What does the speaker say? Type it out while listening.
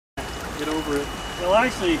get over it. Well,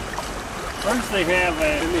 actually, first they have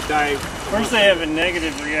a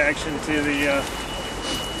negative reaction to the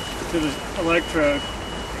electrode,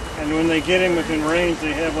 and when they get in within range,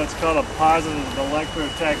 they have what's called a positive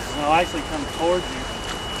electrode text, and they'll actually come towards you.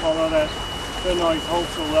 Although that doesn't always hold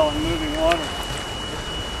so well in moving water.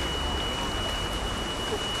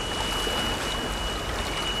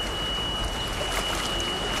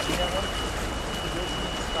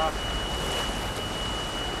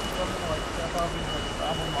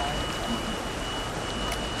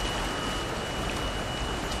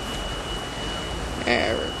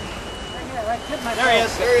 There he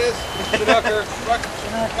is. There he is. Chinook. Bucket.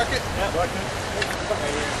 Yeah, bucket.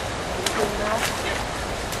 Right here.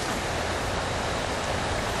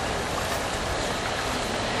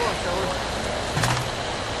 Come on, fellas.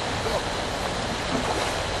 Go.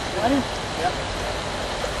 Ready? Yep.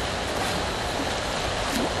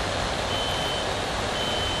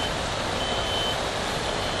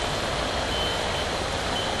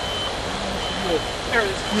 There it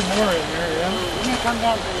is. There's more in there, yeah. You can come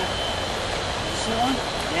down to you. See one?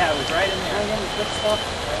 Yeah, it was right in there. Right in the good stuff.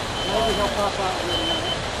 Maybe he'll pop out here in a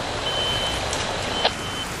minute.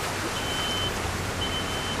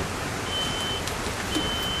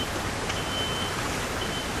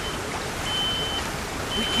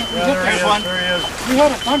 There he is. We had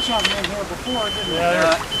a bunch of them in here before, didn't we?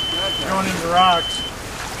 Yeah, they're going into rocks.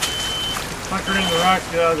 Hunker in the rocks,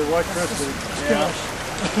 get out of the electricity. Yeah.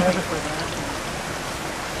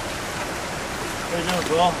 How you doing,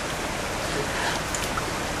 Bill?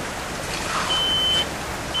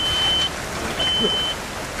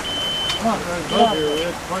 Come on, guys, go here. We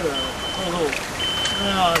had quite a little.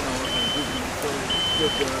 Well, I don't know what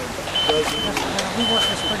good dozen. We worked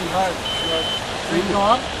this pretty hard. Can you go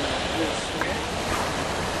up? Yes.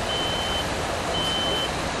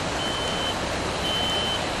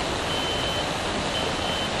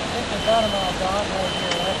 I think we got them all gone right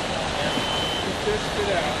here, right? You fished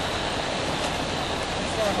it out.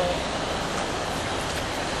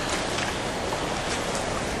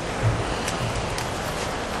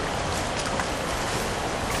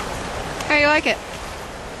 How you like it?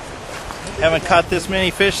 Haven't caught this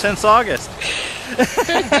many fish since August.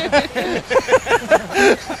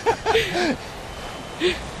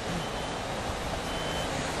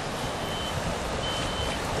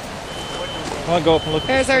 I'll go up and look.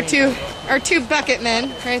 There's our two bucket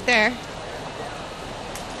men right there.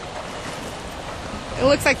 It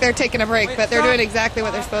looks like they're taking a break, but they're doing exactly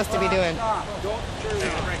what they're supposed to be doing.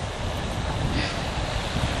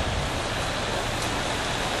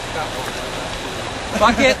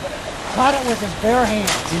 Bucket. Caught it with his bare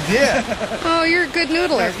hands. He did. Oh, you're a good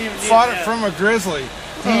noodler. Fought it from a grizzly.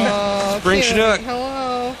 Oh, Spring cute. Chinook.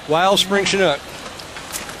 Hello. Wild spring Chinook.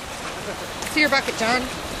 See your bucket, John.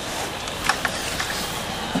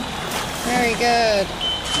 Very good.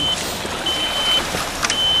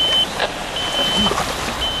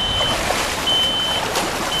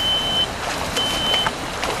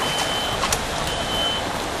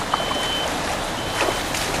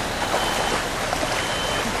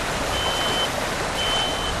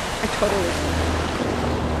 I totally